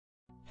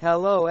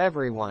Hello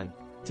everyone.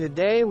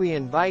 Today we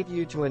invite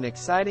you to an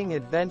exciting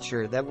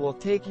adventure that will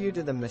take you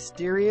to the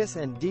mysterious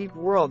and deep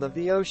world of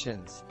the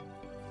oceans.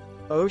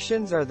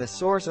 Oceans are the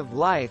source of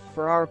life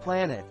for our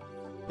planet.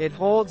 It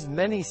holds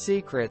many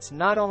secrets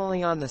not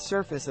only on the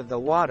surface of the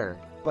water,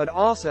 but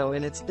also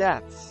in its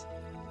depths.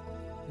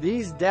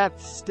 These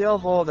depths still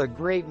hold a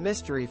great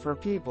mystery for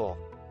people.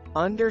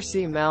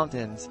 Undersea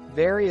mountains,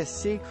 various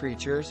sea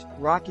creatures,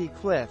 rocky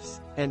cliffs,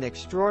 and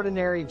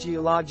extraordinary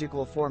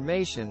geological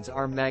formations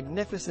are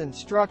magnificent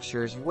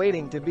structures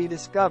waiting to be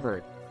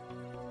discovered.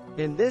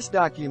 In this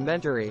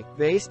documentary,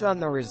 based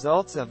on the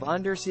results of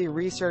undersea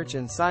research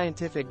and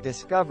scientific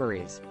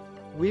discoveries,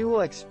 we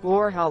will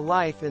explore how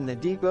life in the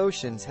deep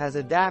oceans has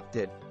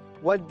adapted,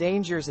 what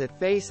dangers it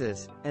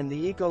faces, and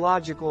the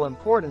ecological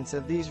importance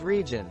of these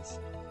regions.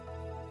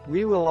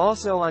 We will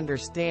also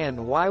understand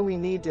why we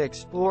need to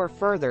explore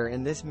further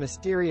in this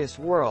mysterious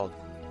world,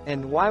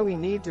 and why we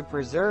need to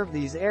preserve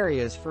these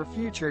areas for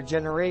future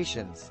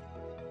generations.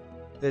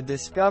 The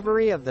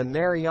discovery of the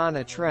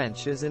Mariana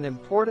Trench is an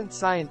important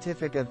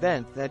scientific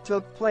event that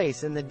took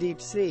place in the deep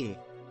sea.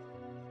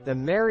 The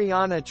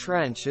Mariana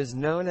Trench is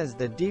known as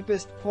the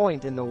deepest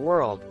point in the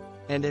world,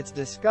 and its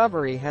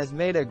discovery has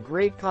made a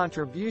great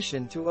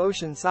contribution to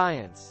ocean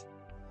science.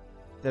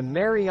 The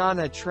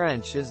Mariana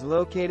Trench is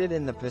located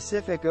in the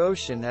Pacific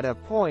Ocean at a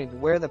point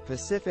where the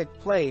Pacific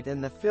Plate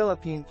and the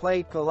Philippine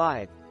Plate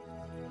collide.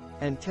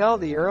 Until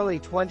the early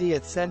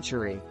 20th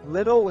century,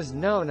 little was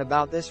known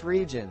about this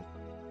region.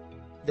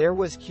 There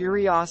was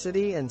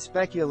curiosity and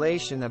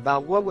speculation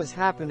about what was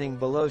happening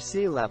below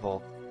sea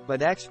level,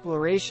 but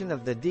exploration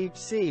of the deep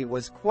sea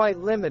was quite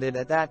limited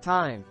at that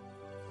time.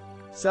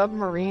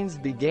 Submarines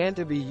began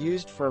to be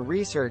used for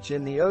research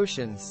in the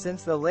oceans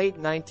since the late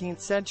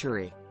 19th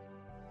century.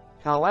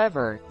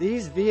 However,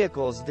 these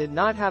vehicles did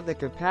not have the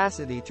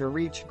capacity to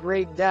reach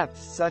great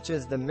depths such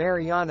as the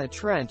Mariana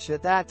Trench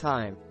at that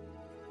time.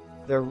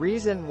 The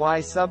reason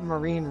why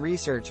submarine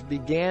research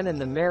began in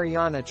the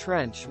Mariana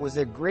Trench was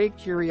a great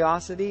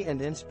curiosity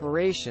and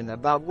inspiration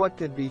about what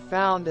could be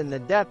found in the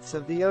depths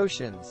of the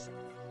oceans.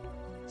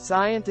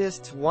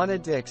 Scientists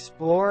wanted to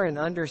explore and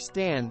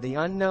understand the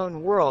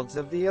unknown worlds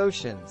of the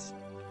oceans.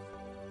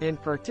 In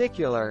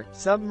particular,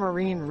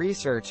 submarine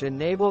research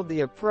enabled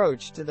the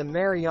approach to the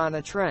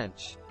Mariana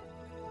Trench.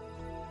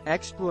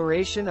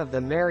 Exploration of the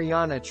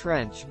Mariana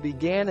Trench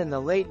began in the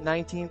late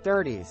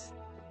 1930s.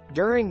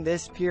 During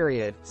this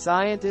period,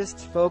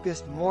 scientists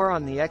focused more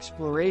on the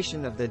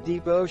exploration of the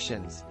deep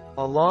oceans,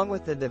 along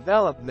with the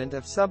development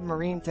of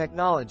submarine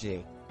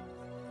technology.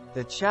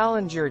 The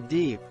Challenger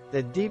Deep,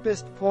 the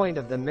deepest point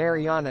of the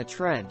Mariana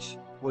Trench,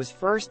 was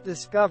first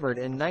discovered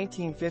in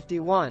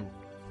 1951.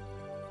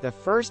 The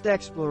first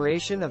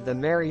exploration of the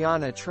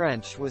Mariana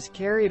Trench was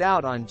carried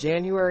out on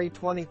January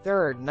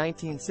 23,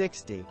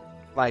 1960,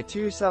 by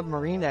two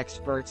submarine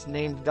experts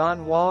named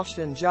Don Walsh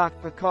and Jacques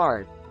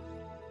Piccard.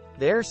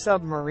 Their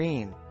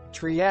submarine,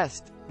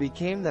 Trieste,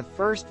 became the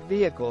first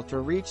vehicle to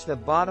reach the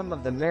bottom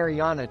of the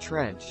Mariana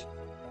Trench,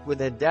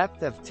 with a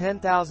depth of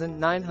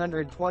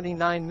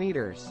 10,929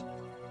 meters.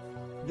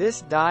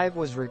 This dive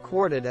was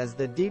recorded as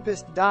the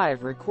deepest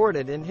dive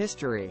recorded in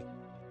history.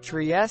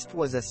 Trieste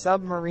was a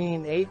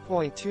submarine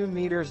 8.2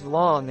 meters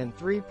long and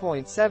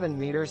 3.7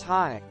 meters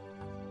high.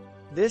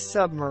 This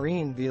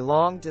submarine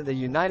belonged to the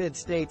United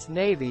States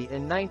Navy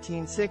in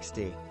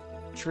 1960.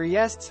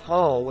 Trieste's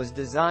hull was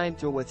designed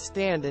to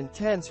withstand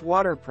intense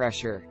water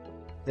pressure.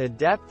 The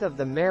depth of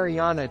the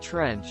Mariana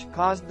Trench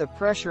caused the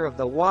pressure of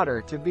the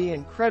water to be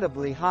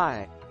incredibly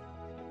high.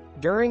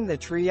 During the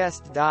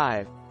Trieste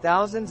dive,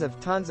 thousands of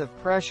tons of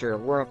pressure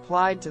were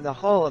applied to the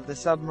hull of the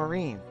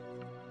submarine.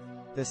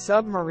 The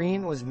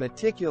submarine was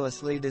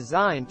meticulously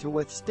designed to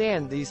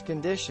withstand these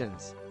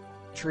conditions.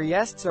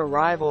 Trieste's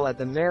arrival at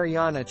the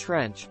Mariana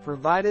Trench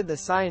provided the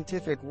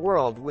scientific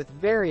world with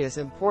various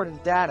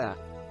important data.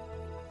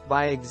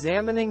 By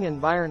examining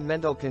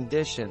environmental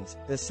conditions,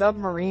 the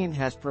submarine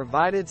has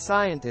provided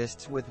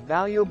scientists with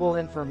valuable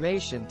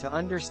information to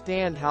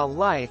understand how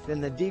life in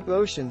the deep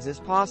oceans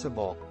is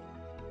possible.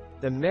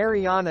 The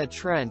Mariana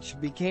Trench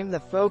became the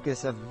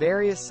focus of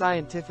various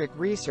scientific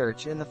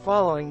research in the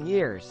following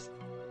years.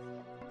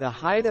 The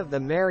height of the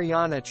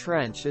Mariana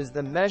Trench is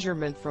the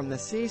measurement from the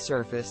sea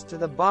surface to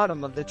the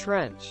bottom of the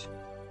trench.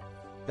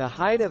 The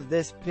height of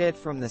this pit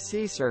from the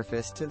sea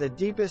surface to the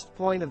deepest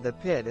point of the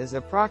pit is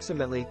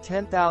approximately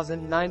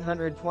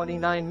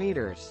 10,929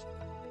 meters.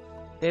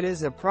 It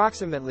is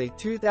approximately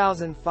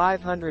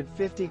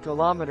 2,550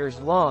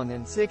 kilometers long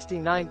and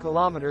 69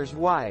 kilometers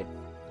wide.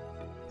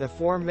 The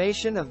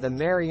formation of the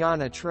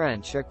Mariana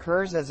Trench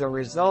occurs as a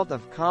result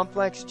of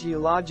complex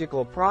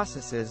geological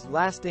processes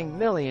lasting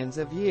millions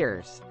of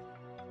years.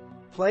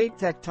 Plate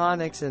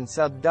tectonics and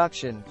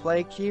subduction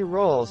play key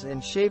roles in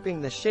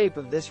shaping the shape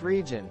of this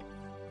region.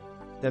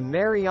 The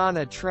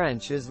Mariana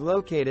Trench is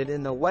located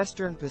in the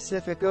western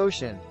Pacific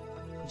Ocean.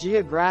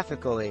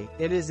 Geographically,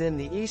 it is in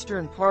the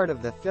eastern part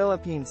of the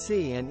Philippine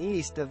Sea and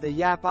east of the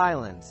Yap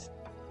Islands.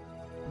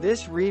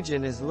 This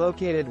region is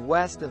located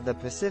west of the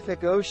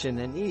Pacific Ocean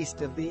and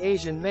east of the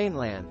Asian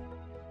mainland.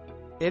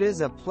 It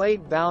is a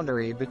plate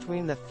boundary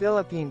between the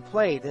Philippine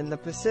Plate and the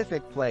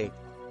Pacific Plate.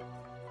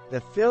 The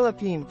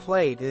Philippine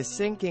Plate is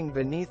sinking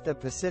beneath the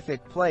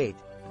Pacific Plate,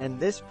 and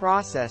this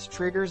process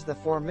triggers the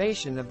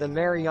formation of the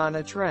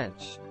Mariana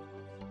Trench.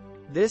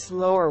 This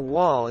lower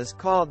wall is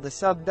called the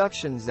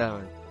subduction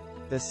zone.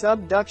 The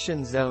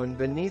subduction zone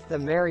beneath the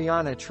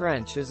Mariana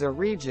Trench is a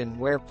region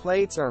where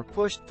plates are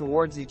pushed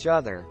towards each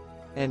other,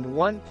 and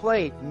one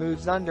plate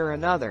moves under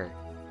another.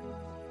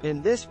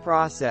 In this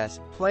process,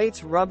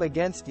 plates rub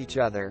against each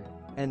other,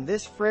 and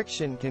this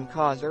friction can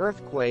cause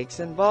earthquakes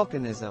and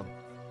volcanism.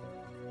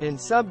 In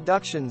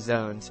subduction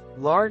zones,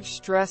 large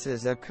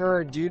stresses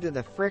occur due to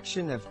the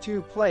friction of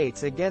two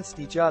plates against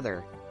each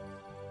other.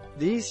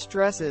 These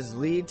stresses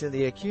lead to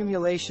the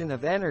accumulation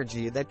of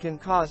energy that can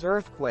cause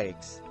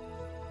earthquakes.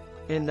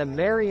 In the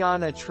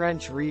Mariana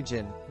Trench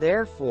region,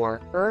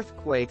 therefore,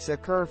 earthquakes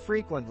occur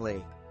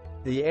frequently.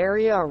 The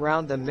area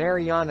around the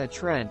Mariana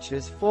Trench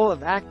is full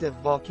of active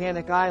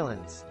volcanic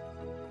islands.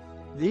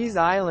 These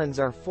islands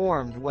are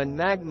formed when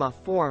magma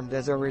formed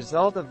as a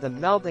result of the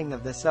melting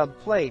of the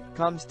subplate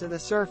comes to the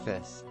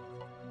surface.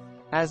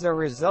 As a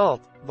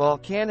result,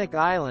 volcanic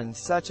islands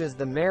such as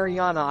the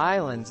Mariana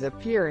Islands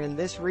appear in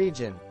this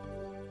region.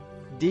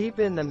 Deep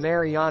in the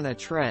Mariana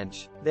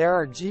Trench, there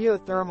are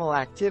geothermal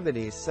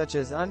activities such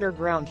as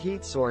underground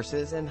heat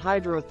sources and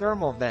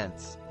hydrothermal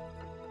vents.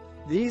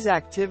 These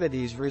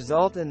activities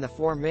result in the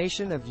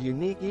formation of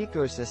unique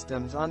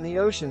ecosystems on the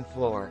ocean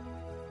floor.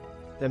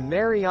 The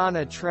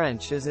Mariana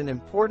Trench is an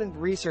important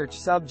research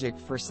subject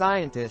for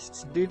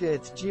scientists due to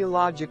its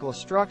geological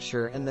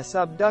structure and the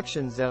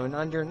subduction zone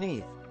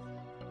underneath.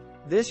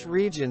 This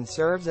region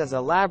serves as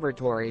a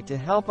laboratory to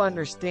help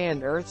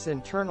understand Earth's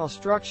internal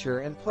structure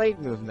and plate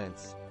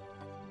movements.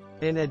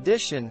 In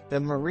addition, the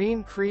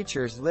marine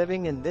creatures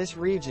living in this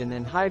region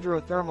and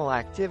hydrothermal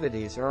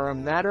activities are a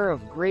matter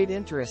of great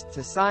interest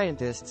to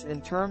scientists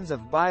in terms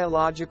of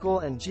biological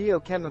and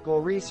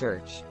geochemical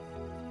research.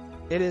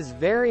 It is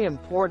very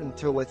important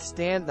to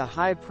withstand the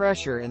high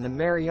pressure in the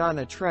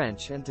Mariana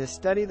Trench and to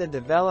study the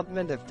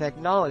development of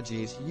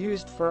technologies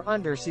used for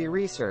undersea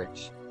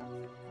research.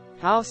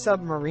 How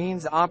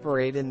submarines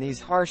operate in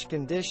these harsh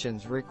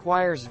conditions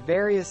requires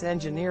various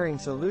engineering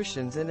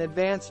solutions and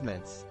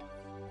advancements.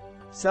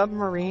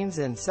 Submarines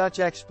and such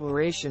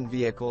exploration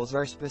vehicles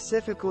are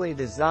specifically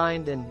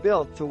designed and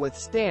built to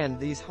withstand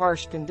these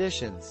harsh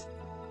conditions.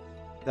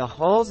 The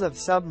hulls of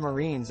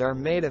submarines are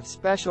made of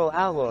special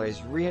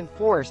alloys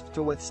reinforced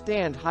to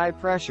withstand high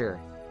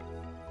pressure.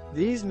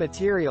 These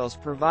materials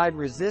provide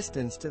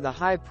resistance to the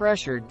high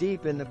pressure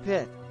deep in the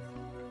pit.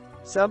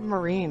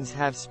 Submarines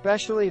have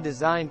specially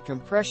designed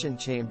compression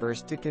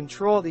chambers to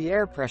control the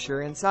air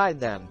pressure inside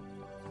them.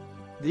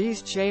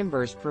 These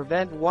chambers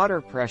prevent water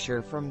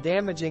pressure from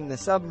damaging the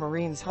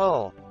submarine's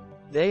hull.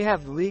 They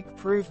have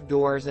leak-proof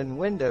doors and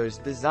windows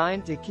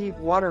designed to keep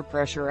water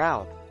pressure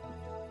out.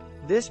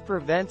 This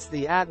prevents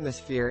the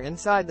atmosphere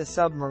inside the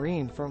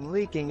submarine from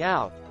leaking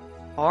out.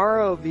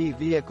 ROV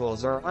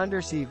vehicles are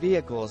undersea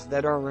vehicles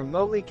that are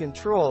remotely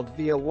controlled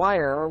via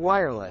wire or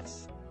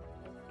wireless.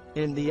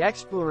 In the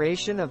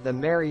exploration of the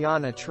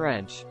Mariana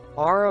Trench,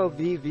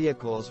 ROV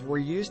vehicles were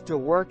used to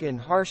work in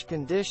harsh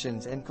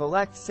conditions and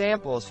collect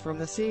samples from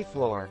the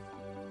seafloor.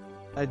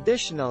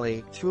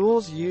 Additionally,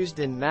 tools used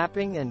in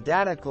mapping and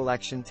data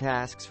collection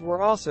tasks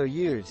were also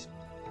used.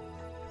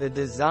 The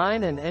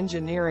design and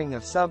engineering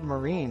of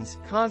submarines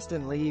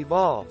constantly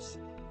evolves.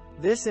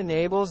 This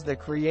enables the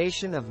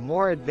creation of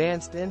more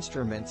advanced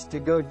instruments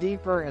to go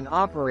deeper and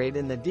operate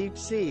in the deep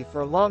sea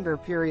for longer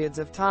periods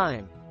of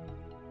time.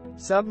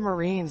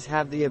 Submarines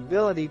have the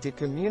ability to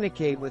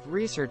communicate with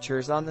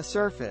researchers on the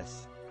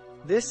surface.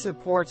 This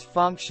supports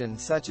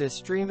functions such as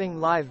streaming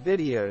live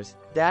videos,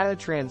 data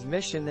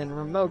transmission and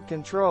remote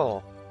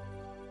control.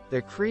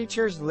 The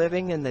creatures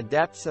living in the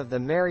depths of the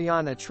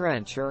Mariana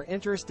Trench are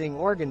interesting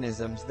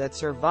organisms that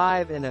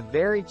survive in a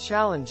very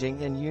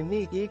challenging and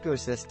unique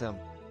ecosystem.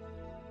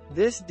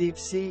 This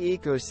deep-sea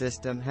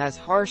ecosystem has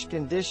harsh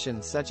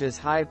conditions such as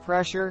high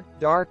pressure,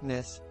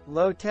 darkness,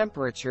 low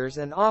temperatures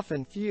and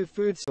often few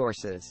food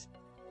sources.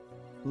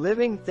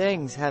 Living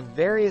things have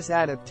various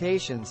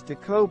adaptations to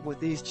cope with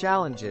these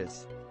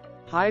challenges.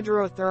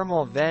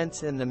 Hydrothermal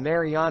vents in the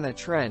Mariana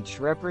Trench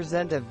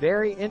represent a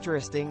very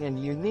interesting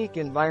and unique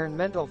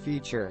environmental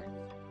feature.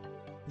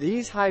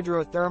 These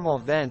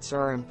hydrothermal vents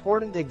are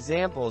important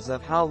examples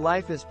of how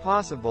life is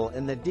possible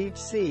in the deep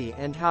sea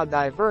and how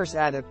diverse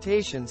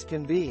adaptations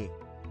can be.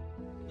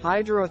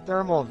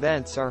 Hydrothermal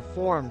vents are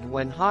formed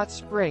when hot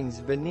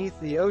springs beneath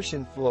the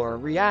ocean floor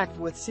react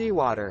with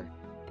seawater.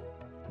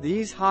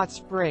 These hot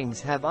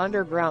springs have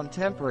underground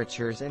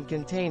temperatures and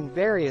contain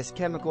various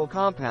chemical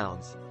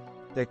compounds.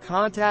 The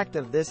contact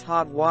of this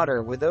hot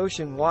water with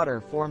ocean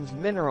water forms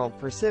mineral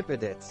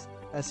precipitates,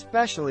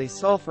 especially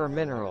sulfur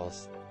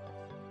minerals.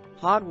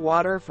 Hot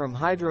water from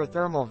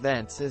hydrothermal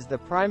vents is the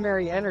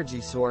primary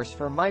energy source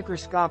for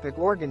microscopic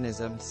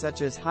organisms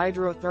such as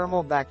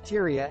hydrothermal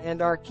bacteria and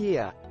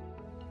archaea.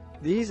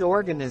 These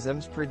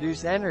organisms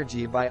produce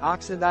energy by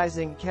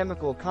oxidizing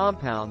chemical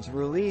compounds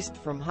released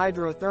from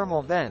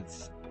hydrothermal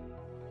vents.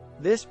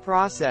 This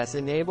process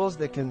enables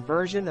the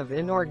conversion of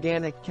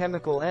inorganic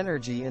chemical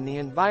energy in the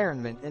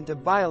environment into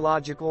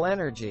biological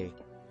energy.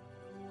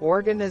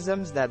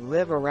 Organisms that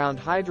live around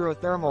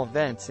hydrothermal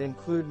vents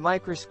include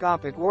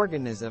microscopic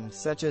organisms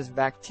such as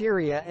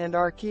bacteria and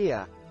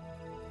archaea.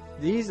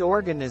 These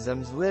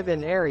organisms live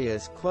in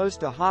areas close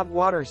to hot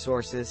water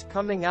sources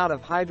coming out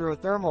of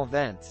hydrothermal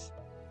vents.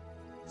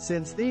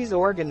 Since these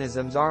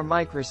organisms are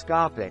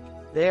microscopic,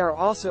 they are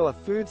also a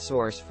food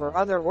source for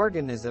other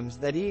organisms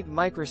that eat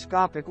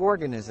microscopic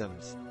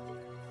organisms.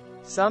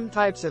 Some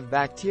types of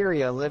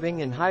bacteria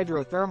living in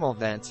hydrothermal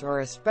vents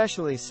are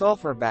especially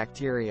sulfur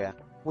bacteria,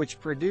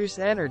 which produce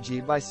energy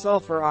by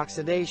sulfur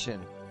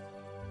oxidation.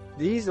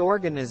 These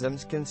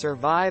organisms can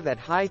survive at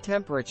high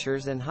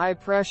temperatures and high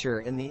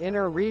pressure in the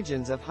inner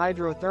regions of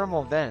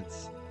hydrothermal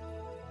vents.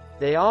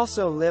 They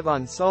also live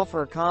on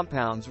sulfur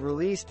compounds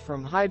released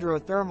from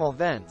hydrothermal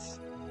vents.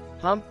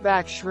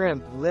 Humpback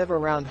shrimp live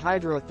around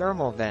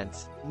hydrothermal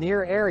vents,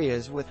 near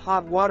areas with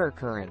hot water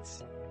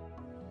currents.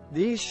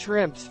 These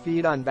shrimps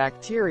feed on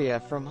bacteria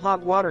from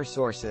hot water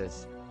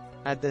sources.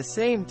 At the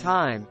same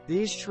time,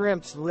 these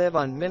shrimps live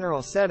on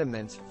mineral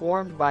sediments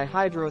formed by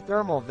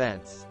hydrothermal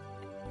vents.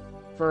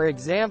 For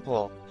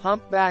example,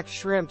 humpback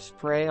shrimps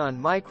prey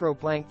on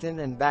microplankton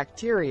and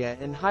bacteria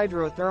in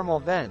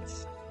hydrothermal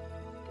vents.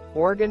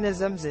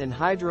 Organisms in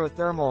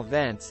hydrothermal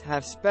vents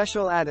have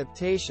special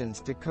adaptations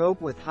to cope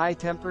with high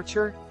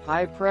temperature,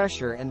 high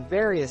pressure and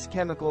various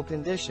chemical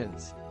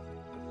conditions.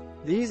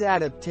 These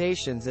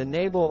adaptations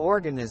enable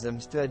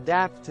organisms to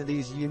adapt to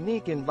these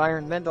unique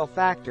environmental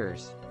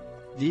factors.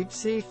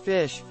 Deep-sea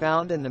fish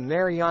found in the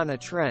Mariana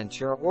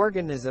Trench are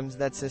organisms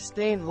that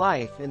sustain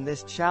life in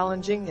this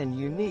challenging and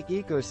unique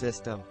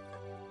ecosystem.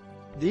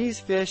 These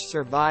fish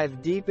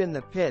survive deep in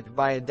the pit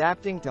by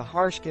adapting to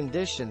harsh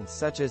conditions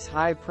such as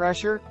high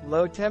pressure,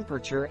 low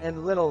temperature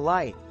and little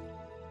light.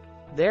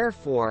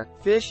 Therefore,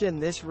 fish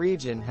in this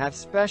region have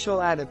special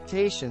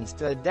adaptations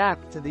to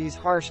adapt to these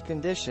harsh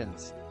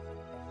conditions.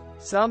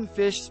 Some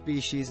fish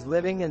species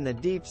living in the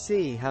deep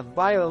sea have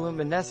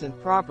bioluminescent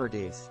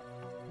properties.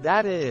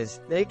 That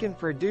is, they can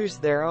produce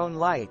their own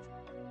light.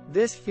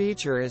 This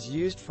feature is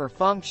used for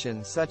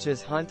functions such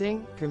as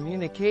hunting,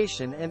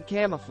 communication and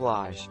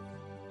camouflage.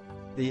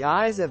 The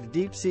eyes of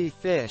deep-sea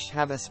fish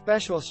have a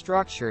special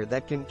structure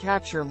that can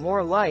capture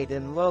more light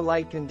in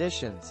low-light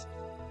conditions.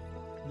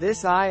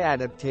 This eye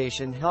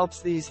adaptation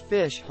helps these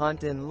fish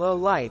hunt in low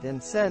light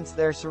and sense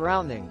their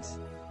surroundings.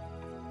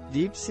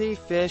 Deep-sea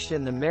fish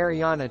in the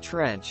Mariana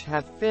Trench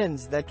have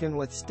fins that can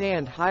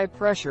withstand high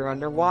pressure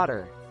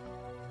underwater.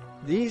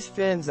 These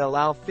fins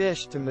allow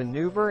fish to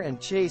maneuver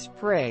and chase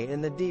prey in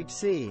the deep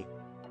sea.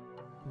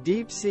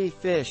 Deep-sea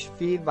fish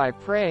feed by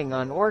preying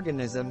on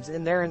organisms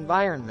in their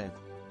environment.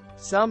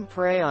 Some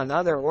prey on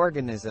other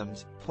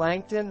organisms,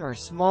 plankton or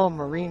small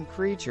marine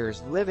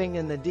creatures living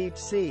in the deep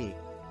sea.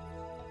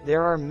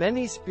 There are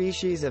many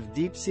species of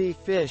deep-sea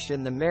fish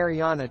in the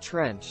Mariana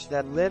Trench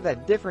that live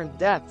at different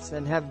depths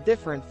and have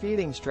different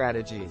feeding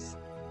strategies.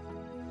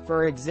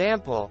 For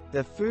example,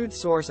 the food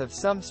source of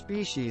some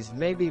species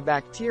may be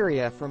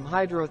bacteria from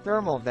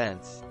hydrothermal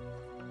vents.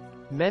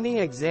 Many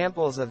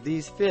examples of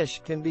these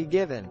fish can be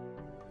given.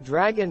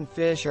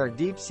 Dragonfish are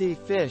deep-sea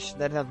fish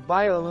that have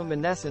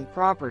bioluminescent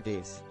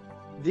properties.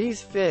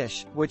 These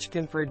fish, which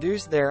can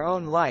produce their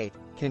own light,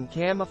 can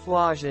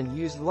camouflage and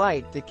use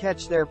light to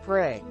catch their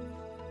prey.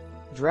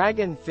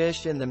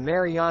 Dragonfish in the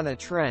Mariana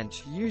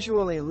Trench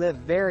usually live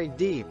very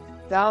deep,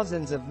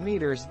 thousands of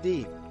meters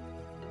deep.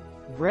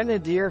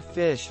 Grenadier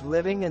fish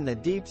living in the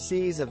deep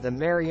seas of the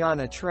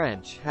Mariana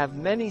Trench have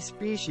many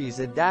species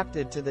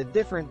adapted to the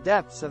different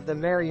depths of the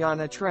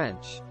Mariana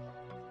Trench.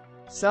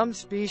 Some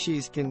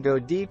species can go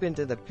deep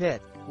into the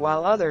pit,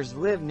 while others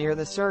live near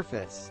the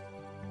surface.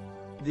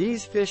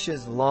 These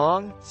fish's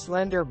long,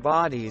 slender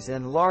bodies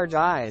and large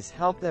eyes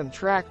help them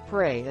track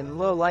prey in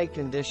low-light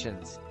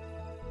conditions.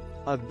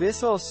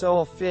 Abyssal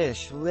sole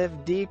fish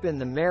live deep in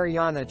the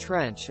Mariana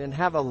Trench and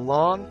have a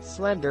long,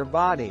 slender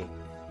body.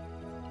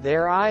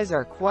 Their eyes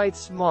are quite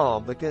small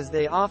because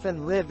they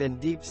often live in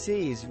deep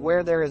seas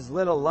where there is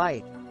little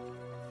light.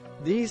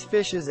 These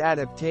fish's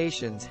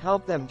adaptations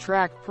help them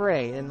track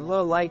prey in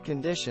low-light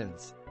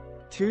conditions.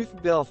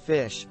 Toothbill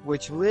fish,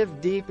 which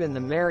live deep in the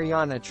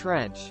Mariana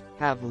Trench,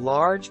 have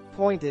large,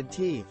 pointed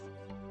teeth.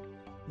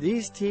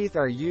 These teeth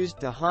are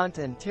used to hunt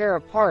and tear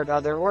apart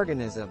other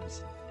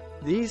organisms.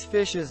 These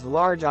fish's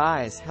large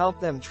eyes help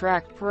them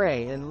track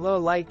prey in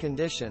low-light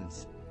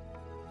conditions.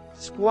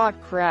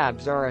 Squat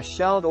crabs are a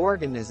shelled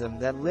organism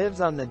that lives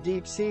on the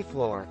deep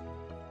seafloor.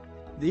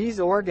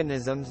 These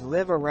organisms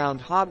live around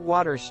hot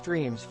water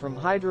streams from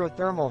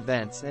hydrothermal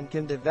vents and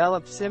can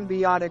develop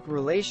symbiotic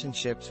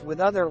relationships with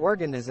other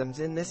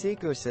organisms in this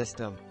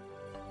ecosystem.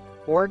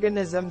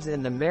 Organisms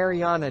in the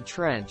Mariana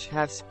Trench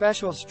have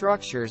special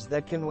structures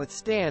that can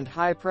withstand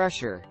high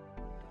pressure.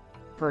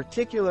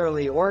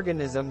 Particularly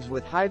organisms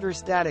with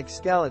hydrostatic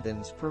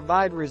skeletons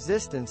provide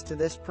resistance to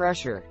this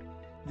pressure.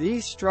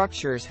 These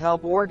structures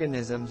help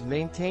organisms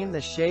maintain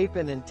the shape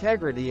and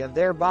integrity of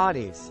their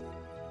bodies.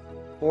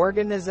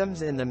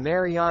 Organisms in the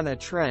Mariana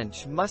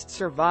Trench must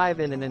survive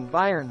in an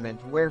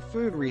environment where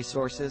food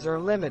resources are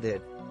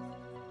limited.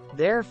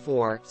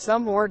 Therefore,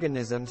 some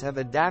organisms have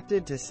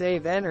adapted to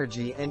save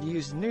energy and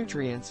use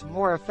nutrients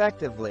more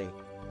effectively.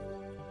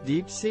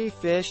 Deep-sea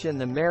fish in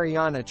the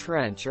Mariana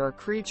Trench are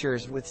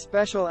creatures with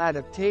special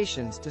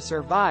adaptations to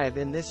survive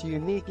in this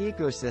unique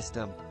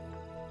ecosystem.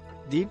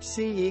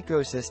 Deep-sea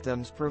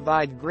ecosystems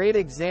provide great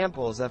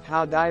examples of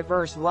how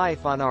diverse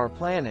life on our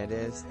planet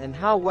is, and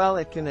how well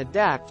it can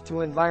adapt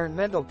to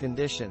environmental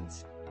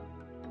conditions.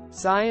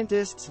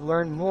 Scientists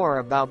learn more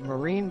about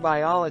marine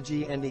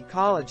biology and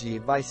ecology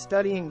by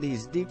studying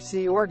these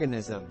deep-sea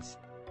organisms.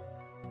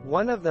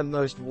 One of the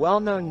most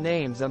well-known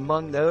names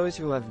among those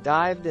who have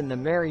dived in the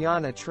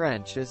Mariana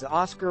Trench is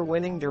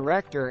Oscar-winning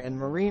director and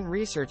marine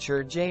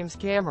researcher James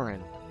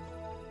Cameron.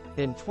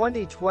 In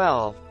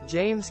 2012,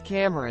 James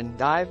Cameron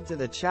dived to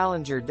the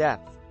Challenger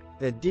depth,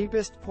 the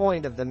deepest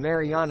point of the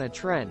Mariana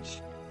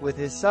Trench, with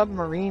his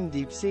submarine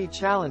deep-sea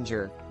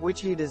Challenger, which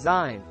he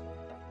designed.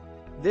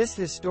 This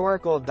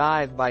historical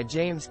dive by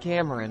James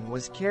Cameron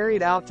was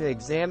carried out to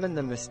examine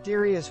the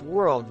mysterious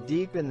world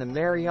deep in the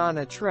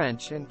Mariana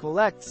Trench and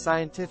collect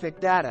scientific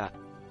data.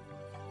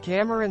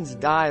 Cameron's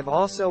dive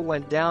also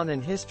went down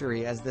in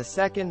history as the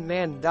second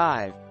manned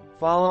dive,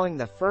 following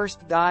the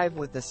first dive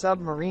with the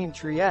submarine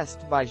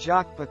Trieste by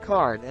Jacques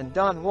Piccard and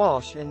Don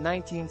Walsh in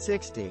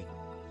 1960.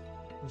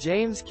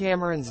 James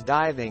Cameron's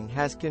diving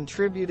has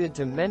contributed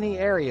to many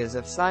areas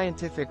of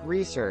scientific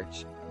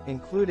research,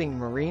 including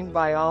marine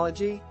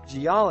biology,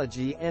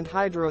 geology, and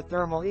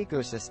hydrothermal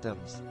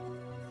ecosystems.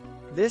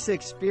 This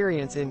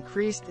experience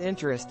increased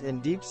interest in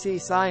deep-sea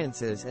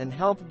sciences and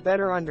helped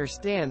better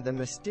understand the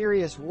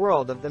mysterious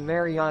world of the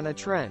Mariana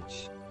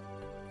Trench.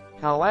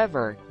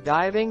 However,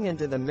 diving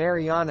into the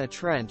Mariana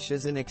Trench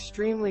is an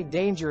extremely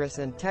dangerous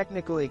and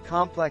technically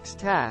complex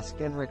task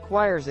and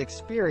requires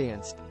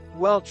experienced,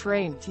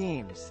 well-trained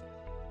teams.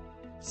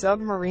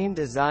 Submarine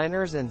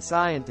designers and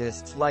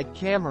scientists like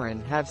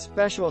Cameron have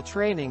special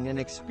training and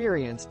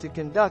experience to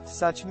conduct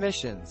such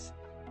missions.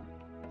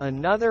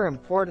 Another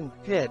important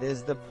pit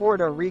is the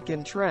Puerto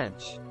Rican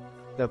Trench.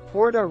 The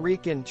Puerto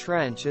Rican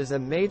Trench is a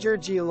major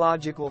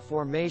geological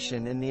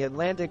formation in the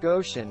Atlantic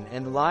Ocean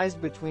and lies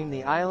between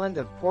the island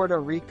of Puerto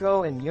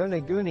Rico and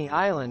Yonaguni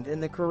Island in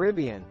the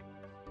Caribbean.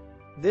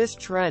 This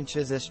trench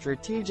is a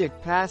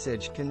strategic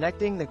passage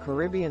connecting the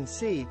Caribbean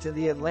Sea to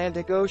the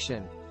Atlantic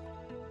Ocean.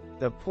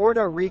 The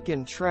Puerto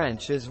Rican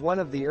Trench is one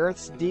of the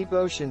Earth's deep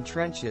ocean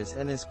trenches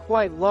and is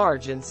quite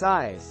large in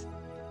size.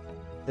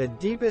 The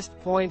deepest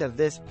point of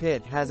this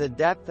pit has a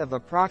depth of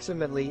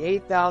approximately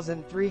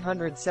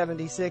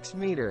 8,376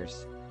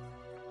 meters.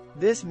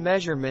 This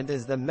measurement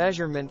is the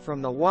measurement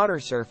from the water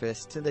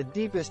surface to the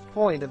deepest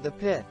point of the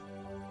pit.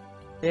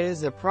 It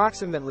is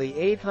approximately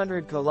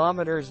 800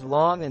 kilometers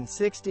long and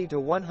 60 to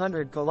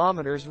 100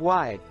 kilometers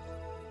wide.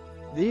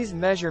 These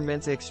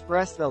measurements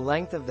express the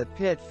length of the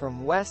pit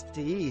from west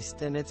to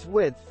east and its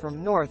width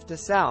from north to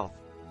south.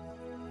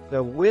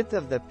 The width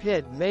of the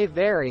pit may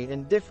vary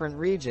in different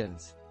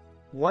regions.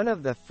 One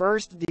of the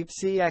first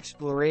deep-sea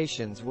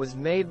explorations was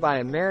made by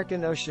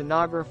American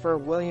oceanographer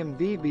William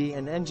Beebe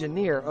and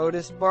engineer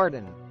Otis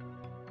Barton.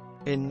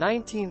 In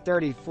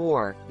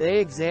 1934, they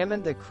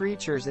examined the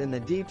creatures in the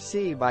deep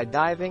sea by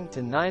diving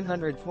to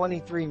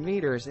 923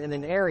 meters in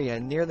an area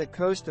near the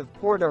coast of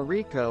Puerto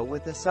Rico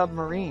with the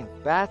submarine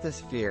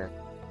bathysphere.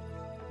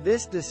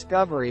 This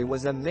discovery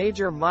was a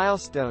major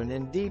milestone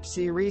in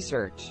deep-sea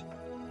research.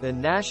 The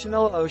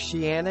National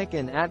Oceanic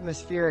and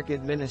Atmospheric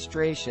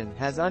Administration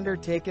has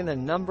undertaken a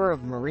number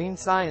of marine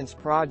science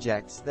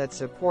projects that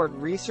support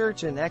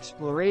research and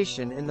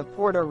exploration in the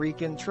Puerto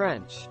Rican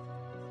Trench.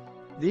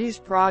 These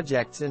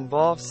projects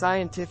involve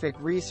scientific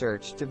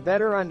research to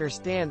better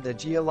understand the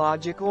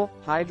geological,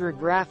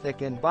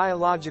 hydrographic and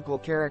biological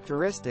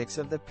characteristics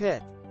of the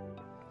pit.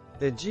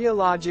 The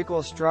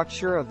geological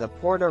structure of the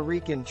Puerto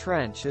Rican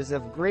Trench is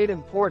of great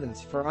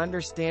importance for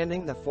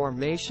understanding the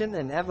formation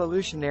and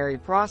evolutionary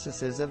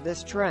processes of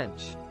this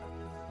trench.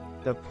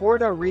 The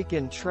Puerto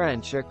Rican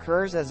Trench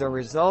occurs as a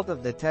result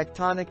of the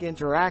tectonic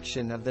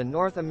interaction of the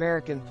North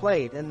American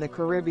Plate and the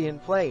Caribbean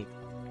Plate.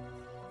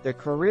 The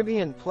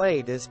Caribbean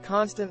Plate is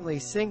constantly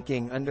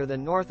sinking under the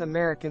North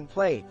American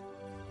Plate.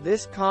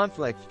 This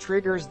conflict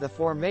triggers the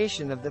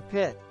formation of the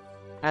pit.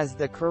 As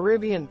the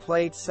Caribbean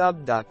Plate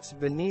subducts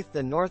beneath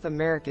the North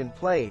American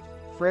Plate,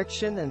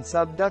 friction and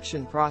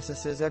subduction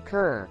processes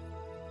occur.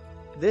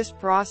 This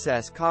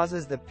process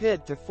causes the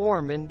pit to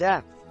form in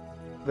depth.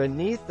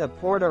 Beneath the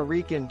Puerto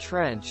Rican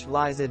Trench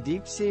lies a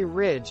deep-sea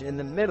ridge in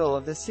the middle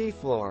of the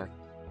seafloor.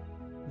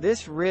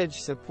 This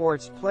ridge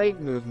supports plate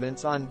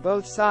movements on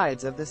both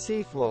sides of the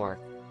seafloor.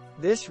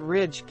 This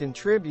ridge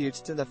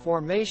contributes to the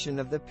formation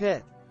of the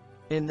pit.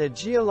 In the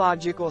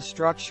geological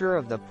structure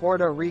of the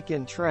Puerto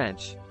Rican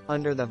Trench,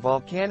 under the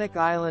volcanic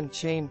island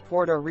chain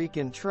Puerto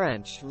Rican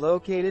Trench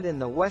located in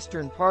the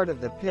western part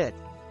of the pit,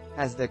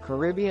 as the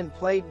Caribbean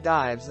Plate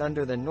dives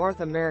under the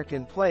North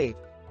American Plate,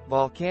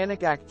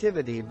 volcanic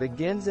activity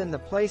begins in the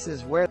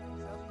places where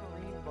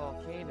submarine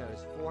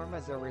volcanoes form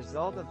form as a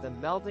result of the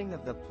melting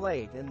of the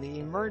plate and the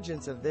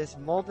emergence of this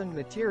molten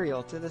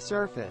material to the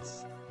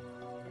surface.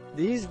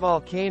 These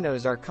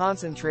volcanoes are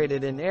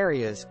concentrated in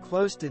areas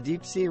close to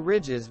deep-sea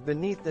ridges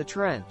beneath the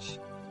trench.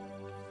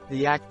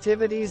 The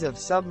activities of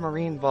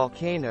submarine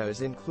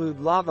volcanoes include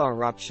lava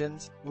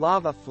eruptions,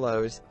 lava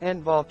flows,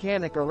 and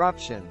volcanic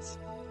eruptions.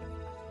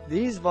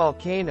 These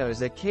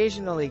volcanoes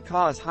occasionally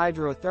cause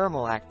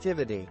hydrothermal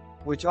activity,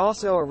 which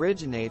also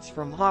originates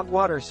from hot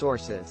water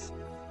sources.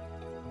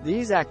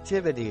 These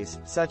activities,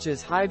 such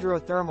as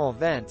hydrothermal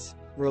vents,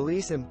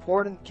 release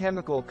important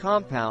chemical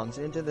compounds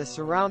into the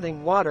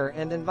surrounding water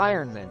and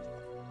environment.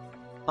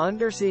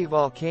 Undersea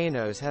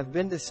volcanoes have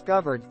been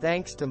discovered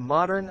thanks to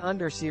modern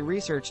undersea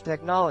research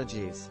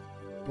technologies.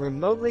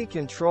 Remotely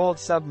controlled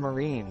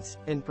submarines,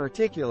 in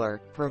particular,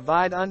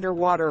 provide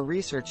underwater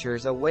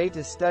researchers a way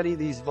to study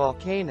these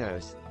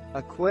volcanoes,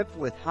 equipped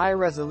with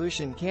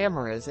high-resolution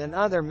cameras and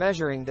other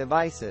measuring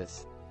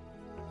devices.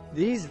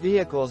 These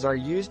vehicles are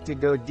used to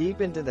go deep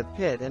into the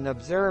pit and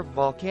observe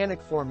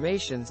volcanic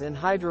formations and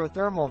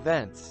hydrothermal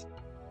vents.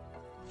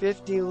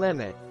 50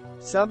 limit.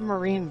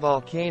 Submarine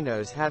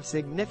volcanoes have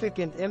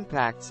significant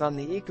impacts on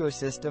the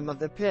ecosystem of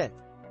the pit.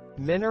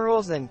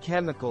 Minerals and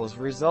chemicals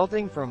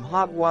resulting from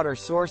hot water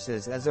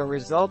sources as a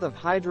result of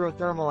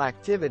hydrothermal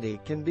activity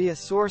can be a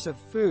source of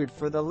food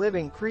for the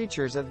living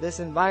creatures of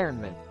this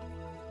environment.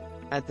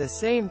 At the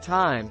same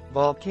time,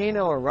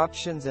 volcano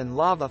eruptions and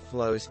lava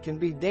flows can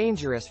be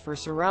dangerous for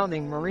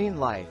surrounding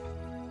marine life.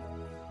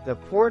 The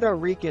Puerto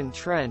Rican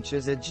Trench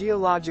is a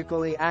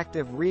geologically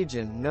active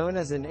region known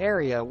as an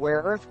area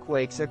where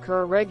earthquakes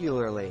occur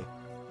regularly.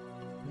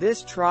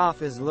 This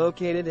trough is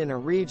located in a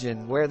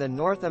region where the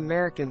North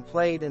American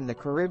plate and the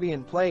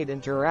Caribbean plate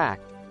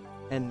interact,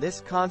 and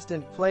this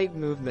constant plate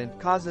movement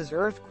causes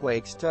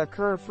earthquakes to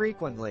occur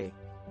frequently.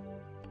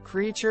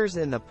 Creatures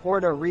in the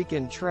Puerto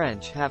Rican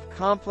Trench have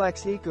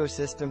complex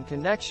ecosystem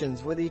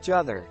connections with each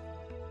other.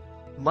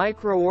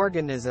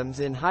 Microorganisms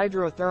in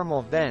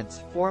hydrothermal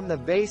vents form the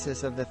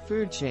basis of the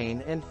food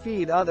chain and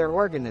feed other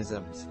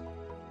organisms.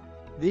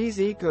 These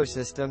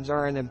ecosystems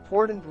are an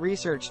important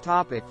research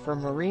topic for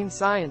marine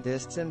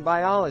scientists and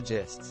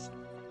biologists.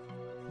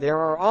 There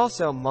are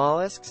also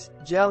mollusks,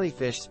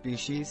 jellyfish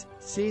species,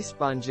 sea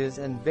sponges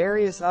and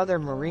various other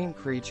marine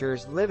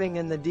creatures living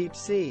in the deep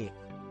sea.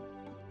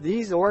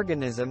 These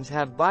organisms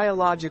have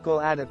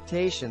biological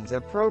adaptations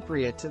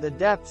appropriate to the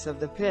depths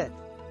of the pit.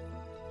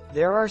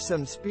 There are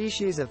some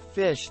species of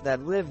fish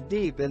that live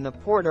deep in the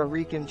Puerto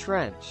Rican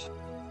Trench.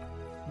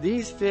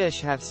 These fish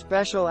have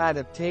special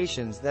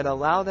adaptations that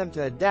allow them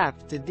to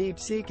adapt to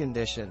deep-sea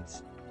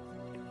conditions.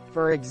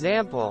 For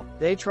example,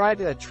 they try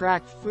to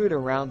attract food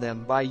around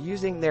them by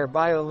using their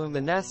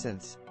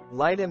bioluminescence,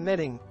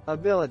 light-emitting,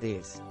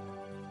 abilities.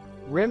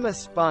 Rima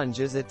sponge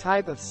is a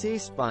type of sea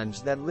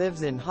sponge that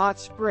lives in hot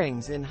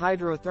springs in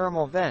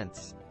hydrothermal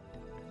vents.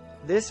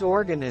 This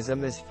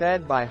organism is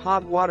fed by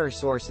hot water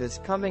sources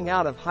coming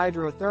out of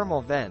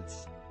hydrothermal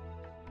vents.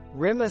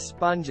 Rima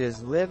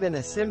sponges live in a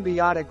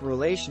symbiotic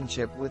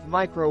relationship with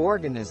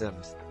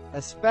microorganisms,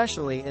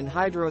 especially in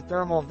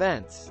hydrothermal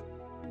vents.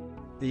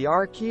 The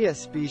archaea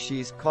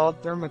species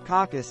called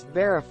Thermococcus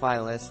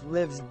barophyllus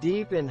lives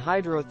deep in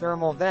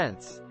hydrothermal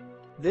vents.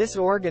 This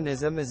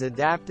organism is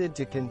adapted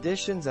to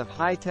conditions of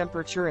high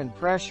temperature and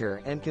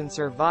pressure and can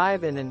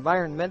survive in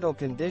environmental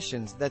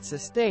conditions that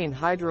sustain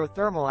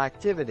hydrothermal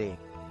activity.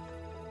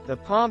 The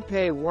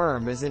Pompeii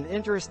worm is an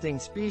interesting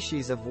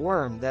species of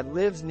worm that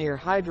lives near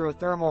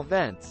hydrothermal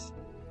vents.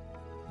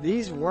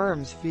 These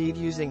worms feed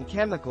using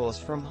chemicals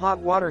from hot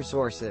water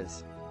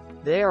sources.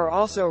 They are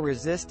also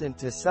resistant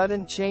to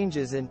sudden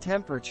changes in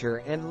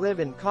temperature and live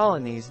in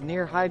colonies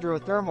near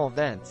hydrothermal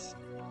vents.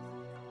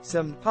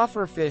 Some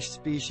pufferfish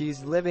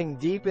species living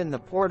deep in the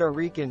Puerto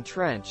Rican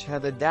Trench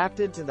have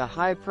adapted to the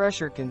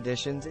high-pressure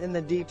conditions in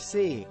the deep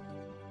sea.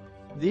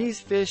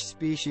 These fish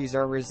species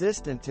are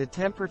resistant to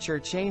temperature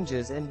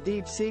changes and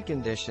deep-sea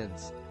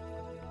conditions.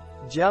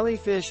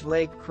 Jellyfish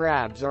lake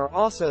crabs are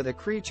also the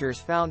creatures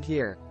found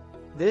here.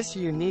 This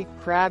unique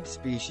crab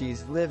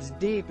species lives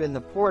deep in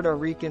the Puerto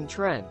Rican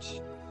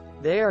Trench.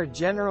 They are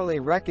generally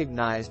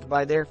recognized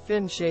by their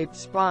fin-shaped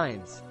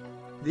spines.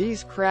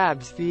 These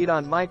crabs feed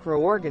on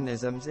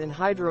microorganisms in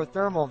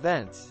hydrothermal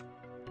vents.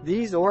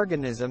 These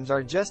organisms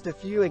are just a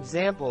few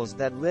examples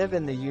that live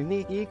in the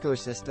unique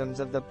ecosystems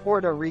of the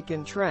Puerto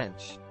Rican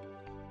Trench.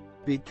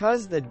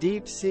 Because the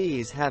deep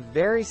seas have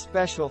very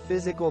special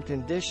physical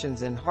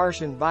conditions and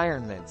harsh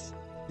environments,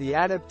 the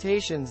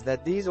adaptations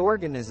that these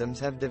organisms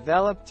have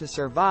developed to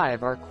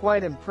survive are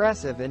quite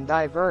impressive and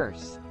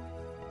diverse.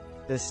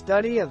 The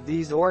study of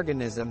these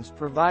organisms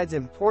provides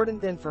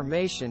important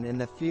information in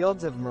the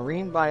fields of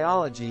marine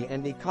biology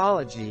and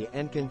ecology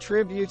and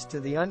contributes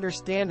to the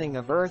understanding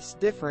of Earth's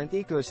different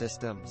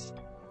ecosystems.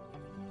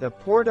 The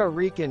Puerto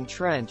Rican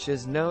Trench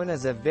is known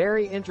as a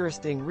very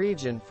interesting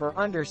region for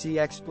undersea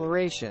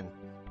exploration.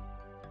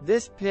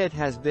 This pit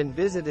has been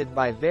visited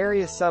by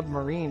various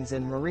submarines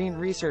and marine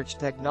research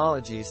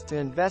technologies to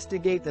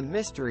investigate the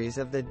mysteries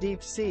of the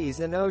deep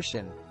seas and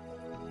ocean.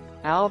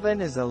 Alvin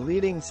is a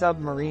leading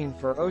submarine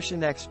for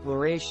ocean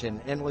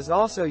exploration and was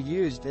also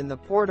used in the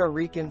Puerto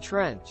Rican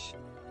Trench.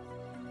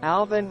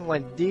 Alvin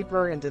went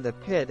deeper into the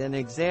pit and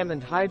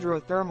examined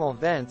hydrothermal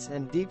vents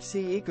and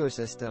deep-sea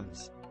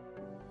ecosystems.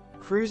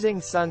 Cruising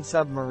Sun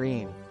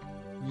submarine.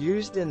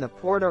 Used in the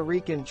Puerto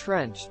Rican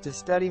Trench to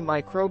study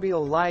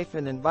microbial life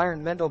and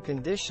environmental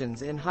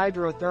conditions in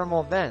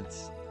hydrothermal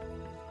vents.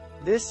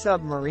 This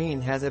submarine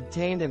has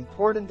obtained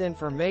important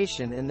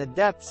information in the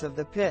depths of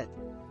the pit.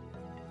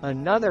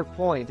 Another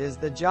point is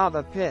the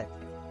Java Pit.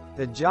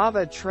 The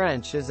Java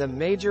Trench is a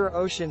major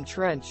ocean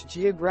trench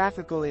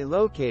geographically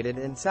located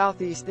in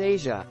Southeast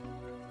Asia.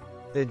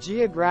 The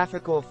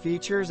geographical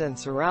features and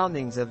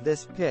surroundings of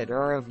this pit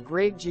are of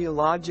great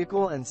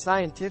geological and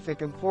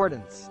scientific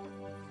importance.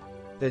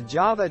 The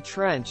Java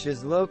Trench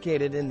is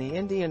located in the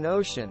Indian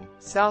Ocean,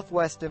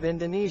 southwest of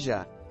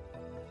Indonesia.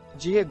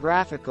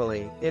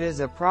 Geographically, it is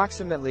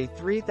approximately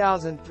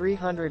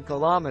 3,300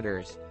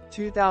 kilometers,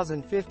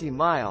 2,050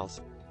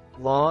 miles,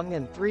 long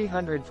and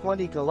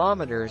 320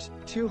 kilometers,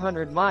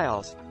 200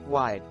 miles,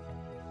 wide.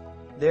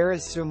 There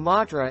is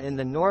Sumatra in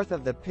the north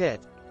of the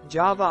pit,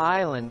 Java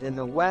Island in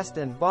the west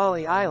and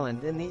Bali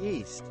Island in the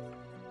east.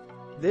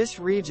 This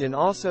region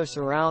also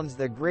surrounds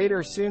the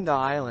Greater Sunda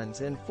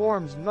Islands and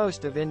forms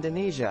most of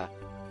Indonesia.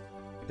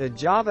 The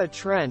Java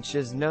Trench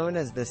is known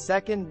as the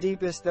second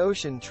deepest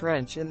ocean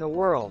trench in the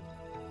world.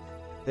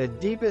 The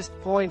deepest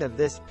point of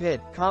this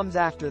pit comes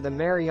after the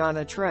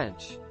Mariana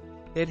Trench.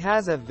 It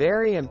has a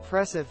very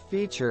impressive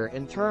feature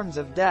in terms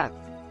of depth.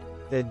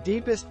 The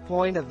deepest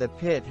point of the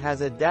pit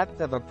has a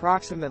depth of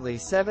approximately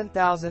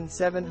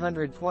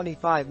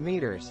 7,725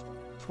 meters,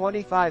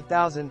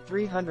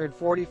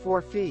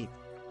 25,344 feet.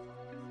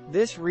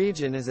 This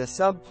region is a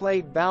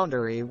subplate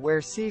boundary where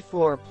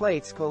seafloor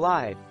plates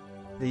collide.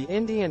 The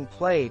Indian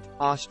Plate,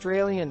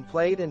 Australian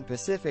Plate and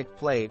Pacific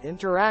Plate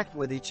interact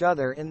with each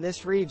other in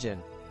this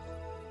region.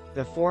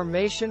 The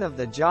formation of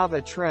the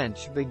Java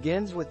Trench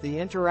begins with the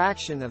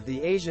interaction of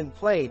the Asian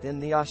Plate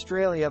and the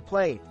Australia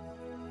Plate.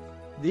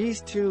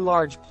 These two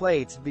large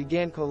plates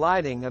began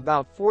colliding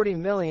about 40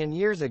 million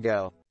years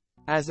ago.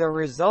 As a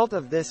result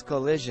of this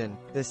collision,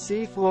 the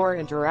seafloor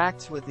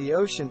interacts with the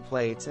ocean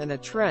plates and a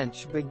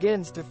trench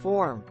begins to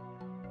form.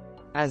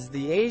 As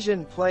the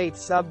Asian Plate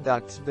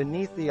subducts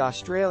beneath the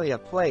Australia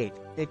Plate,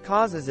 it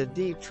causes a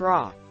deep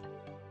trough.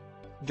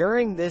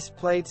 During this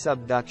plate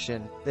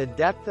subduction, the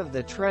depth of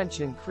the trench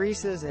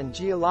increases and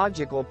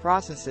geological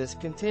processes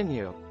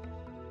continue.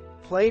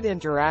 Plate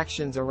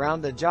interactions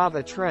around the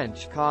Java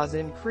Trench cause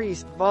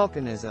increased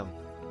volcanism.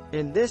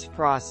 In this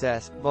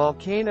process,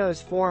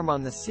 volcanoes form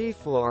on the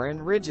seafloor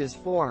and ridges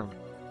form.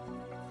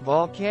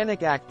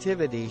 Volcanic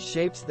activity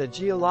shapes the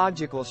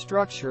geological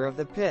structure of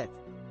the pit.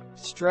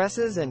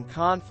 Stresses and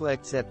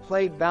conflicts at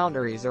plate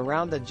boundaries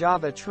around the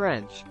Java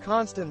Trench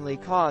constantly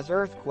cause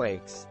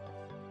earthquakes.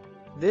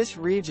 This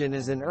region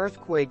is an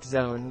earthquake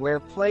zone where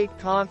plate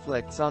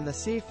conflicts on the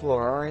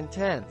seafloor are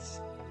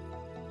intense.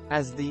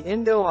 As the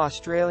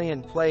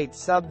Indo-Australian Plate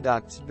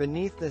subducts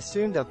beneath the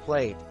Sunda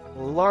Plate,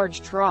 a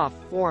large trough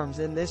forms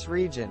in this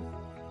region.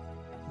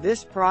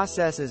 This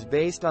process is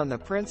based on the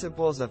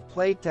principles of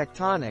plate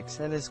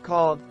tectonics and is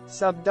called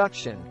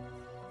subduction.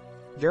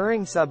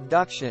 During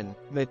subduction,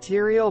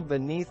 material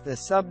beneath the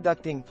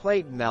subducting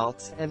plate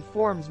melts and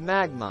forms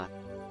magma.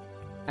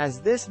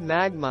 As this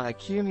magma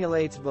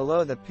accumulates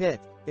below the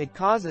pit, it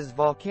causes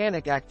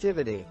volcanic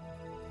activity.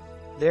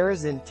 There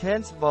is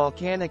intense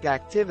volcanic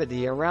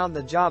activity around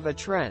the Java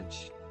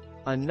Trench.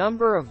 A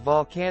number of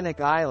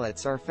volcanic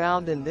islets are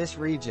found in this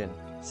region,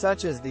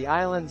 such as the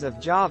islands of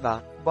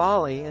Java,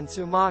 Bali and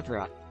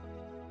Sumatra.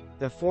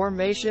 The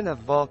formation of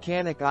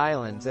volcanic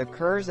islands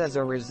occurs as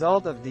a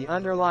result of the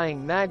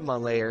underlying magma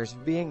layers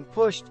being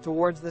pushed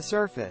towards the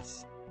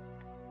surface.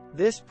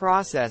 This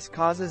process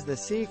causes the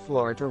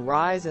seafloor to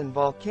rise and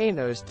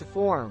volcanoes to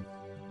form.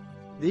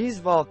 These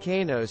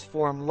volcanoes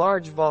form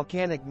large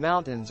volcanic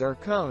mountains or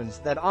cones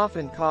that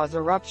often cause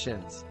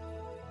eruptions.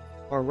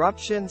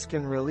 Eruptions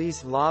can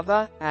release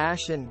lava,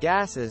 ash and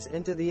gases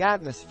into the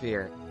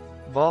atmosphere.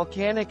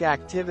 Volcanic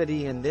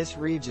activity in this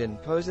region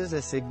poses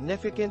a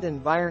significant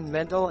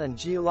environmental and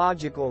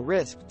geological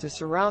risk to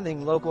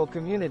surrounding local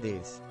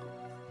communities.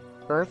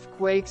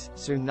 Earthquakes,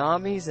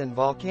 tsunamis and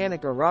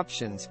volcanic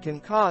eruptions can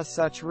cause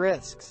such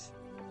risks.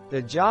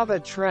 The Java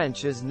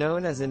Trench is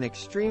known as an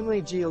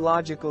extremely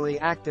geologically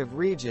active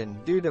region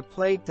due to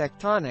plate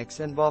tectonics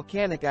and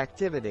volcanic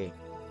activity.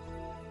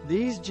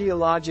 These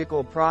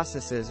geological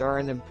processes are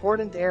an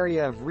important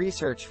area of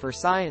research for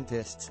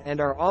scientists and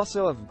are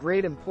also of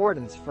great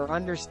importance for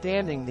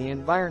understanding the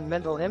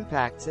environmental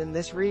impacts in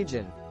this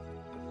region.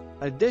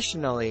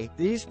 Additionally,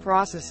 these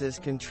processes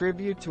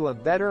contribute to a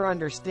better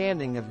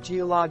understanding of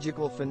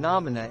geological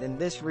phenomena in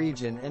this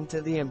region and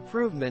to the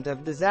improvement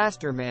of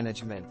disaster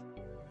management.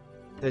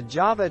 The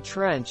Java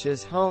Trench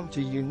is home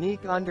to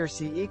unique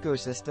undersea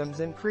ecosystems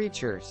and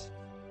creatures.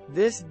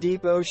 This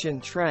deep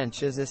ocean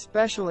trench is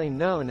especially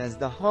known as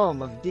the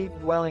home of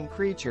deep-dwelling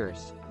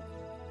creatures.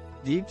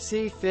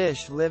 Deep-sea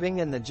fish living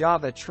in the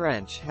Java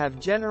Trench have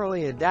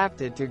generally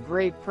adapted to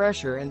great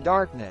pressure and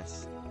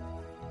darkness.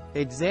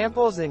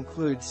 Examples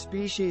include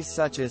species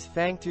such as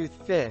fangtooth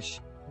fish,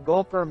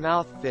 gulper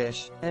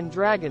mouthfish, and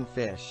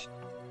dragonfish.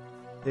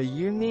 The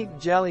unique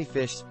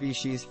jellyfish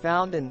species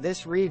found in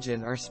this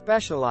region are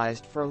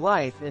specialized for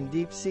life in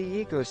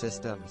deep-sea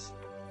ecosystems.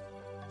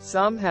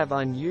 Some have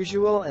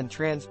unusual and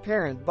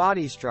transparent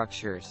body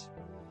structures.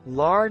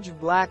 Large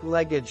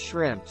black-legged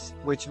shrimps,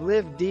 which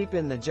live deep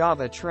in the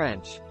Java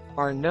Trench,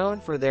 are known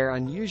for their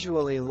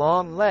unusually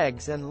long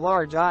legs and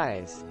large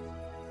eyes.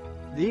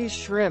 These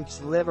shrimps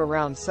live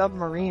around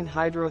submarine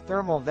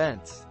hydrothermal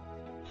vents.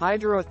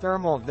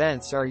 Hydrothermal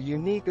vents are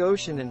unique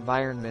ocean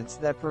environments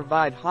that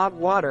provide hot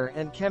water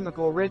and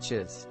chemical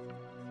riches.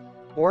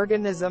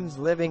 Organisms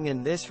living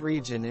in this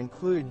region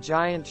include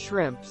giant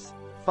shrimps,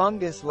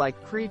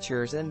 fungus-like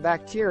creatures and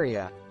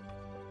bacteria.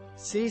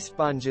 Sea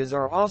sponges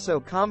are also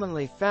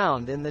commonly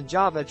found in the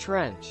Java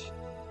Trench.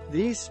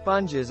 These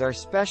sponges are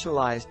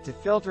specialized to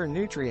filter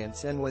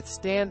nutrients and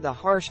withstand the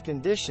harsh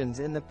conditions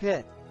in the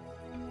pit.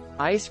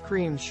 Ice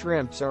cream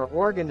shrimps are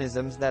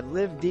organisms that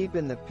live deep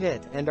in the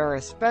pit and are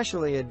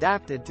especially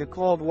adapted to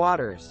cold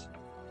waters.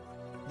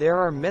 There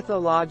are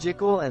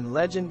mythological and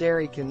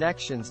legendary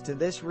connections to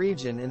this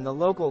region in the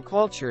local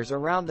cultures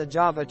around the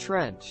Java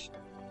Trench.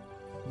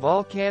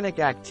 Volcanic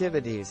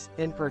activities,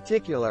 in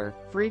particular,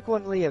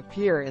 frequently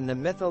appear in the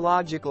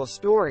mythological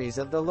stories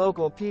of the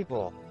local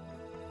people.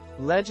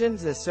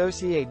 Legends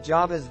associate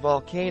Java's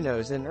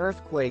volcanoes and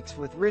earthquakes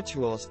with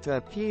rituals to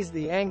appease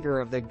the anger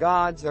of the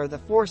gods or the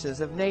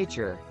forces of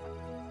nature.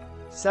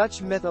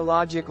 Such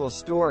mythological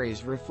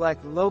stories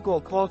reflect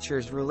local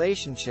cultures'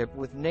 relationship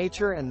with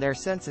nature and their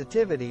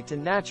sensitivity to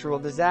natural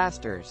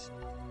disasters.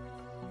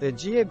 The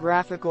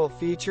geographical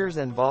features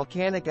and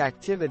volcanic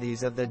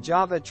activities of the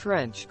Java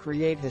Trench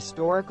create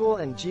historical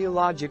and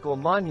geological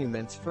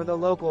monuments for the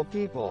local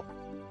people.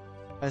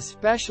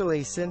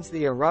 Especially since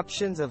the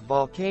eruptions of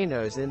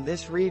volcanoes in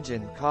this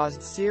region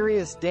caused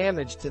serious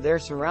damage to their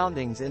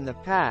surroundings in the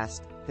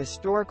past,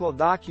 historical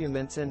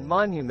documents and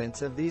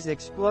monuments of these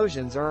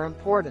explosions are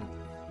important.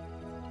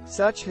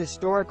 Such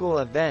historical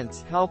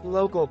events help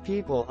local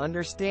people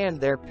understand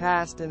their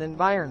past and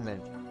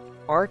environment.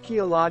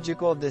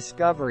 Archaeological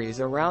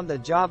discoveries around the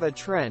Java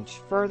Trench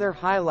further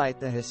highlight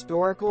the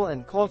historical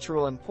and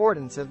cultural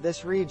importance of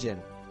this region.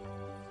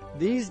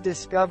 These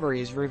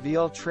discoveries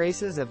reveal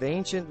traces of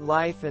ancient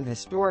life and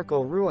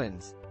historical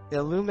ruins,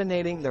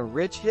 illuminating the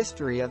rich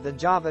history of the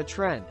Java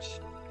Trench.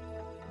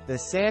 The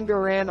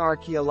Sangaran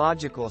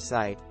archaeological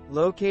site,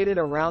 located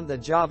around the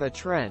Java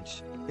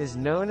Trench, is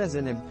known as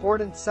an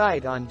important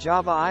site on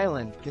Java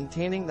Island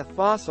containing the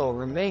fossil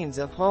remains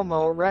of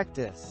Homo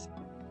erectus.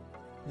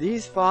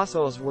 These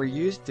fossils were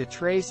used to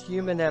trace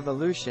human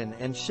evolution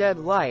and shed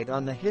light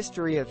on the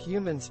history of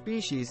human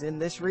species in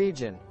this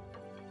region.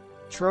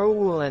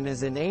 Trowulan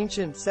is an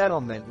ancient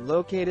settlement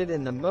located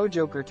in the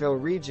Mojokerto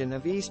region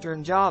of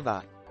eastern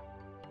Java.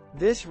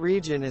 This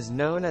region is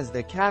known as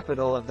the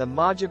capital of the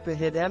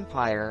Majapahit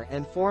Empire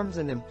and forms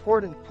an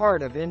important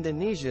part of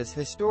Indonesia's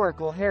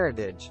historical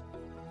heritage.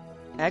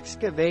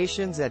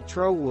 Excavations at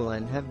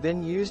Trowulan have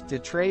been used to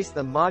trace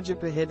the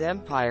Majapahit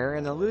Empire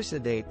and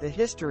elucidate the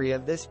history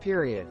of this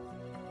period.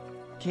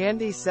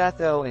 Candi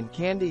Setho and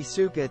Candi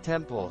Suka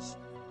temples,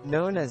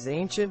 known as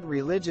ancient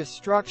religious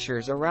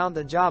structures around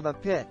the Java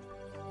Pit.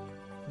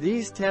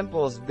 These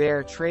temples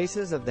bear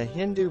traces of the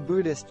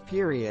Hindu-Buddhist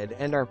period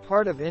and are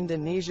part of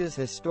Indonesia's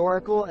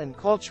historical and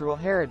cultural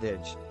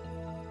heritage.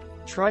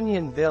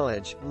 Trunyan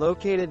village,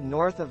 located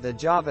north of the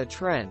Java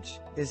Trench,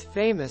 is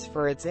famous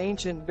for its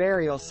ancient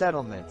burial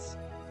settlements.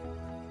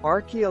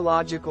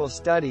 Archaeological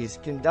studies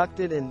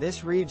conducted in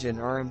this region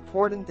are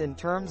important in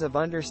terms of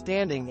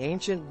understanding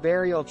ancient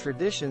burial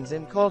traditions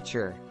and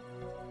culture.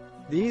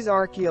 These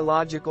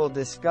archaeological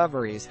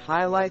discoveries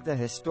highlight the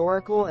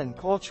historical and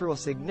cultural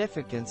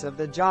significance of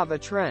the Java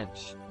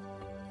Trench.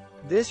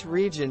 This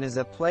region is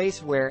a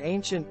place where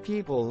ancient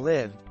people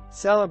lived,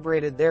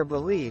 celebrated their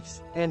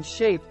beliefs, and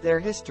shaped their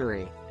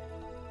history.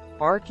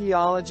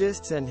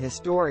 Archaeologists and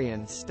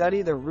historians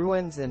study the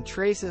ruins and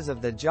traces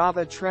of the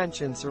Java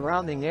Trench and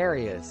surrounding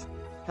areas,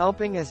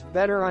 helping us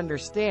better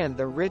understand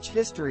the rich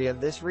history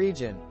of this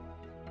region.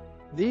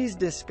 These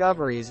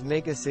discoveries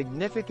make a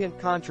significant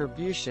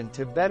contribution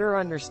to better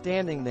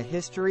understanding the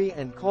history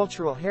and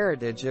cultural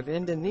heritage of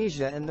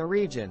Indonesia and the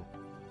region.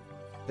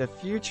 The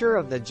future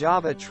of the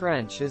Java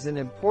Trench is an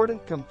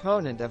important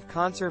component of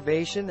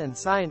conservation and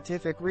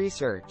scientific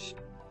research.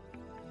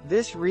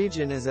 This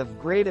region is of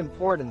great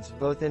importance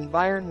both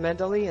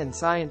environmentally and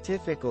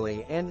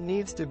scientifically and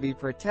needs to be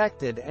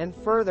protected and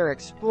further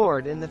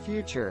explored in the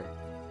future.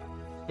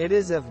 It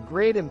is of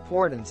great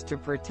importance to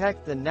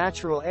protect the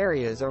natural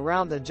areas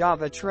around the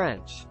Java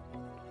Trench.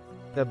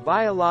 The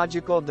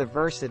biological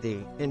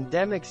diversity,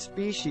 endemic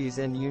species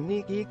and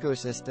unique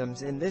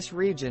ecosystems in this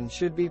region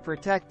should be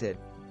protected.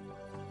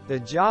 The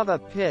Java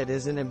Pit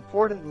is an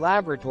important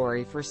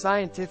laboratory for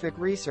scientific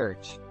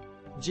research.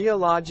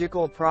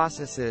 Geological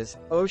processes,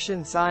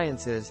 ocean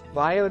sciences,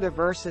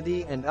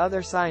 biodiversity and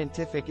other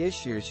scientific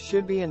issues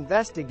should be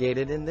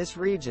investigated in this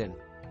region.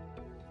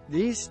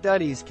 These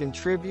studies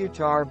contribute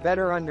to our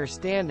better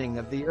understanding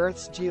of the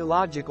Earth's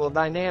geological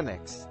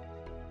dynamics.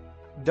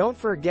 Don't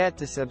forget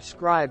to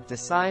subscribe to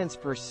Science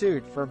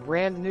Pursuit for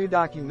brand new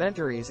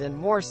documentaries and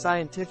more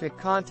scientific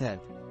content.